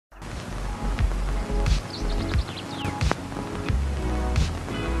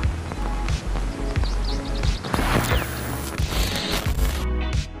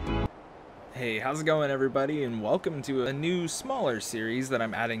How's it going, everybody, and welcome to a new smaller series that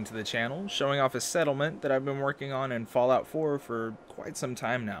I'm adding to the channel, showing off a settlement that I've been working on in Fallout 4 for quite some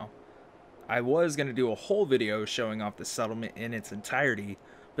time now. I was going to do a whole video showing off the settlement in its entirety,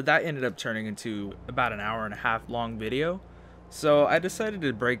 but that ended up turning into about an hour-and-a-half long video, so I decided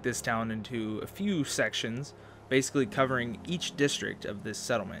to break this down into a few sections, basically covering each district of this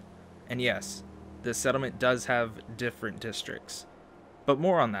settlement. And yes, this settlement does have different districts, but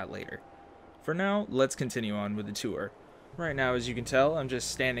more on that later. For now, let's continue on with the tour. Right now, as you can tell, I'm just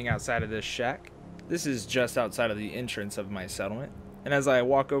standing outside of this shack. This is just outside of the entrance of my settlement. And as I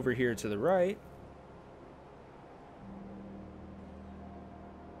walk over here to the right,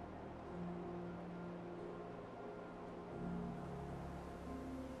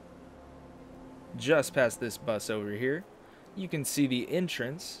 just past this bus over here, you can see the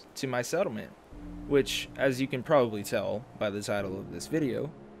entrance to my settlement, which, as you can probably tell by the title of this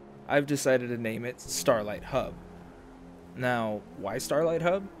video, I've decided to name it Starlight Hub. Now, why Starlight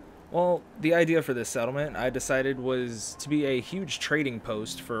Hub? Well, the idea for this settlement, I decided, was to be a huge trading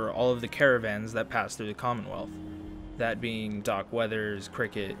post for all of the caravans that pass through the Commonwealth. That being Doc Weathers,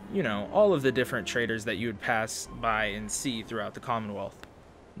 Cricket, you know, all of the different traders that you would pass by and see throughout the Commonwealth.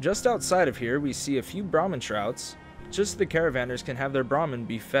 Just outside of here, we see a few Brahmin trouts, just so the caravanners can have their Brahmin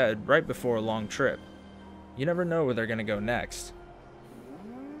be fed right before a long trip. You never know where they're going to go next.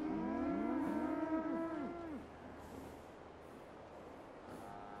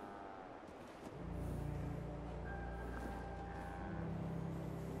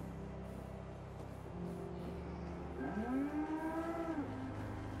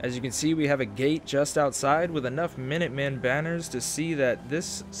 As you can see, we have a gate just outside with enough Minutemen banners to see that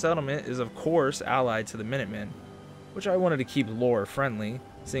this settlement is of course allied to the Minutemen, which I wanted to keep lore friendly,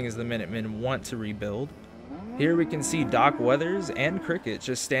 seeing as the Minutemen want to rebuild. Here we can see Doc Weathers and Cricket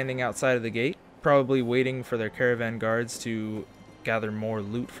just standing outside of the gate, probably waiting for their caravan guards to gather more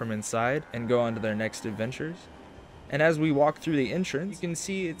loot from inside and go on to their next adventures. And as we walk through the entrance, you can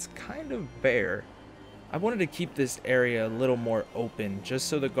see it's kind of bare. I wanted to keep this area a little more open, just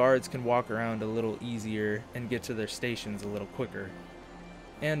so the guards can walk around a little easier and get to their stations a little quicker.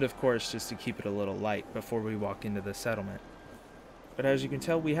 And of course, just to keep it a little light before we walk into the settlement. But as you can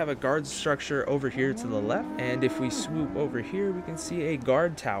tell, we have a guard structure over here to the left, and if we swoop over here, we can see a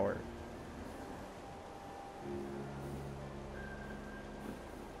guard tower.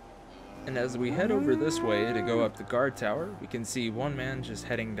 And as we head over this way to go up the guard tower, we can see one man just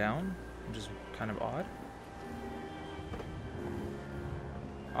heading down, which is kind of odd.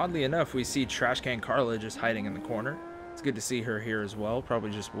 Oddly enough, we see Trashcan Carla just hiding in the corner. It's good to see her here as well,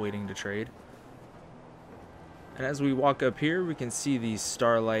 probably just waiting to trade. And as we walk up here, we can see the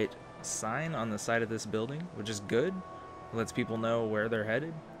Starlight sign on the side of this building, which is good. It lets people know where they're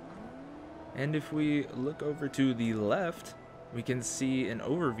headed. And if we look over to the left, we can see an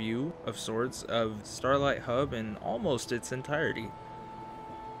overview of sorts of Starlight Hub in almost its entirety.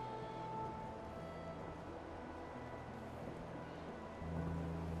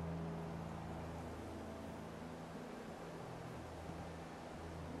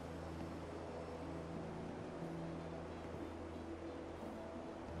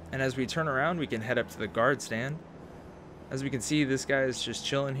 And as we turn around, we can head up to the guard stand. As we can see, this guy is just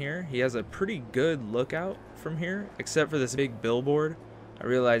chilling here. He has a pretty good lookout from here, except for this big billboard. I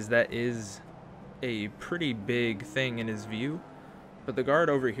realize that is a pretty big thing in his view. But the guard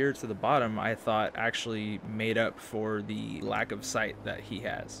over here to the bottom, I thought actually made up for the lack of sight that he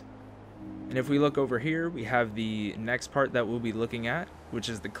has. And if we look over here, we have the next part that we'll be looking at, which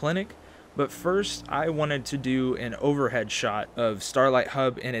is the clinic. But first, I wanted to do an overhead shot of Starlight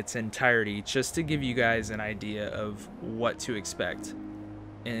Hub in its entirety, just to give you guys an idea of what to expect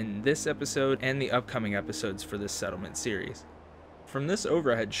in this episode and the upcoming episodes for this settlement series. From this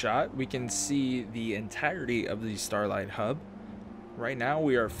overhead shot, we can see the entirety of the Starlight Hub. Right now,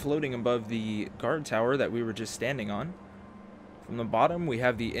 we are floating above the guard tower that we were just standing on. From the bottom, we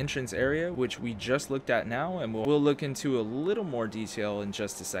have the entrance area, which we just looked at now, and we'll look into a little more detail in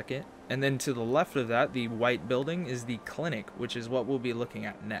just a second. And then to the left of that, the white building is the clinic, which is what we'll be looking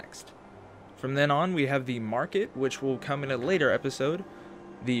at next. From then on, we have the market, which will come in a later episode,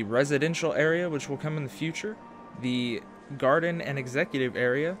 the residential area, which will come in the future, the garden and executive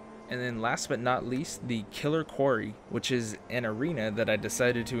area, and then last but not least, the Killer Quarry, which is an arena that I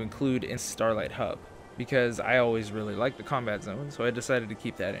decided to include in Starlight Hub, because I always really like the combat zone, so I decided to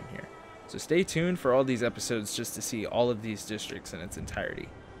keep that in here. So stay tuned for all these episodes just to see all of these districts in its entirety.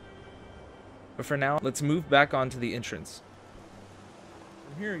 But for now, let's move back onto the entrance.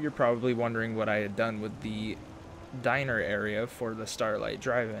 From here, you're probably wondering what I had done with the diner area for the Starlight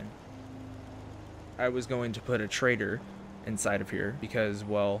Drive-In. I was going to put a trader inside of here because,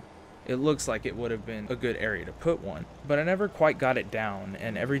 well, it looks like it would have been a good area to put one, but I never quite got it down,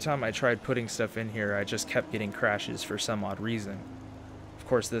 and every time I tried putting stuff in here, I just kept getting crashes for some odd reason. Of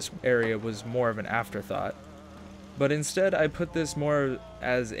course, this area was more of an afterthought, but instead I put this more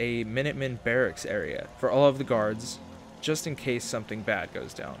as a Minutemen barracks area for all of the guards, just in case something bad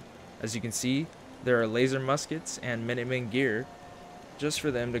goes down. As you can see, there are laser muskets and Minutemen gear just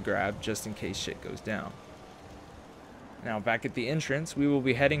for them to grab just in case shit goes down. Now back at the entrance, we will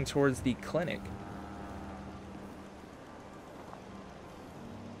be heading towards the clinic.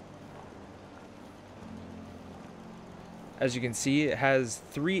 As you can see, it has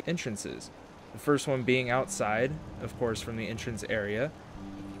 3 entrances. The first one being outside, of course, from the entrance area,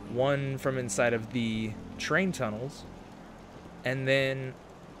 one from inside of the train tunnels, and then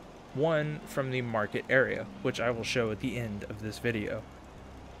one from the market area, which I will show at the end of this video.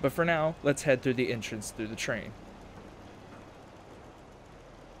 But for now, let's head through the entrance through the train.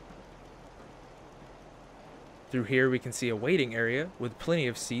 Through here we can see a waiting area with plenty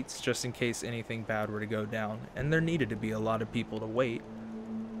of seats just in case anything bad were to go down, and there needed to be a lot of people to wait.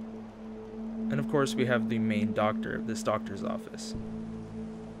 And of course we have the main doctor of this doctor's office.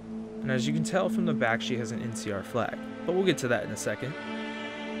 And as you can tell from the back, she has an NCR flag, but we'll get to that in a second.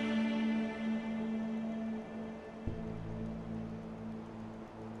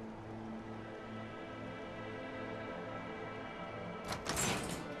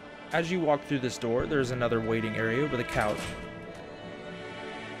 As you walk through this door, there's another waiting area with a couch.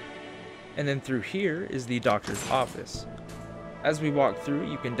 And then through here is the doctor's office. As we walk through,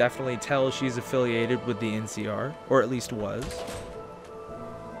 you can definitely tell she's affiliated with the NCR, or at least was.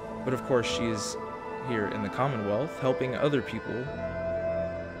 But of course she is here in the Commonwealth, helping other people.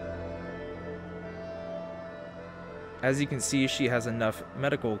 As you can see, she has enough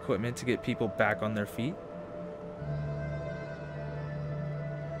medical equipment to get people back on their feet.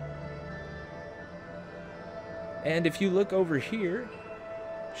 And if you look over here,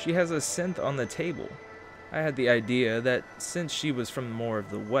 she has a synth on the table. I had the idea that since she was from more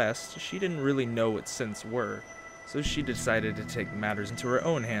of the West, she didn't really know what synths were, so she decided to take matters into her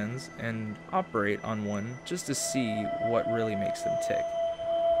own hands and operate on one just to see what really makes them tick.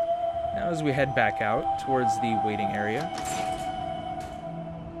 Now as we head back out towards the waiting area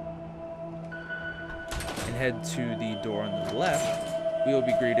and head to the door on the left, we will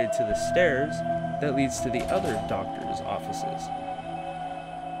be greeted to the stairs that leads to the other doctor's offices.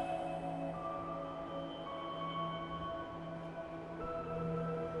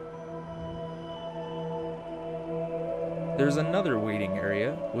 There's another waiting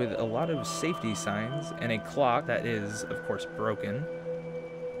area with a lot of safety signs and a clock that is, of course, broken,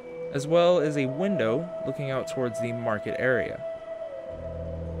 as well as a window looking out towards the market area.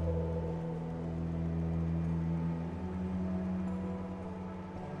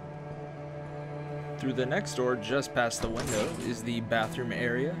 Through the next door, just past the window, is the bathroom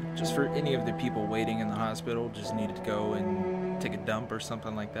area, just for any of the people waiting in the hospital just needed to go and take a dump or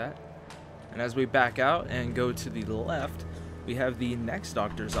something like that. And as we back out and go to the left, we have the next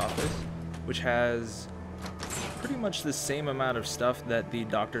doctor's office, which has pretty much the same amount of stuff that the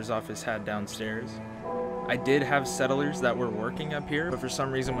doctor's office had downstairs. I did have settlers that were working up here, but for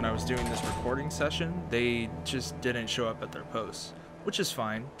some reason when I was doing this recording session, they just didn't show up at their posts. Which is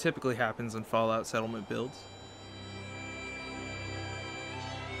fine, typically happens in Fallout settlement builds.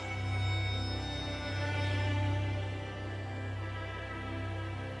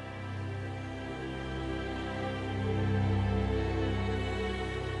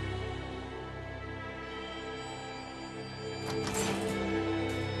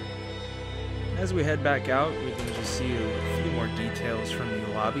 As we head back out, we can just see a few more details from the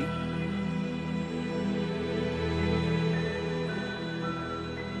lobby.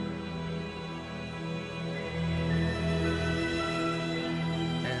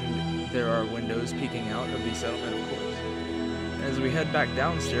 There are windows peeking out of the settlement, of course. As we head back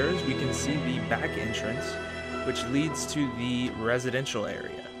downstairs, we can see the back entrance, which leads to the residential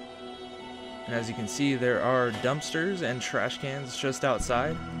area. And as you can see, there are dumpsters and trash cans just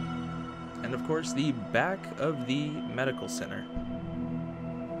outside. And of course, the back of the medical center.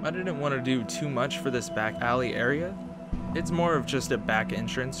 I didn't want to do too much for this back alley area. It's more of just a back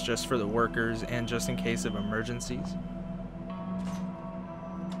entrance just for the workers and just in case of emergencies.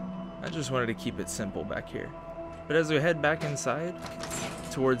 I just wanted to keep it simple back here. But as we head back inside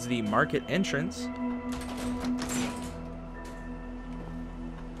towards the market entrance,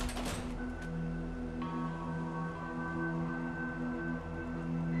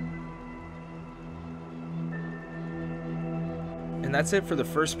 and that's it for the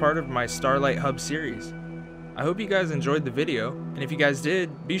first part of my Starlight Hub series. I hope you guys enjoyed the video, and if you guys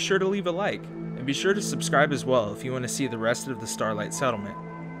did, be sure to leave a like, and be sure to subscribe as well if you want to see the rest of the Starlight settlement.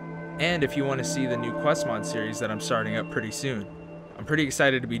 And if you want to see the new quest mod series that I'm starting up pretty soon. I'm pretty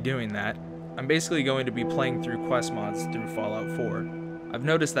excited to be doing that. I'm basically going to be playing through quest mods through Fallout 4. I've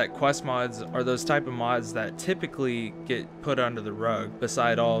noticed that quest mods are those type of mods that typically get put under the rug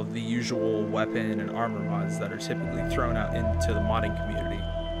beside all of the usual weapon and armor mods that are typically thrown out into the modding community.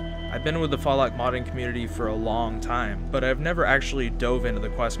 I've been with the Fallout modding community for a long time, but I've never actually dove into the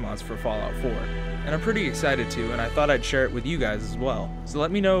quest mods for Fallout 4. And I'm pretty excited to, and I thought I'd share it with you guys as well. So let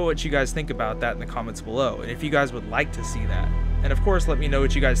me know what you guys think about that in the comments below, and if you guys would like to see that. And of course, let me know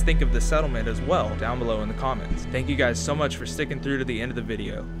what you guys think of the settlement as well down below in the comments. Thank you guys so much for sticking through to the end of the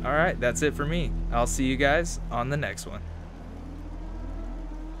video. Alright, that's it for me. I'll see you guys on the next one.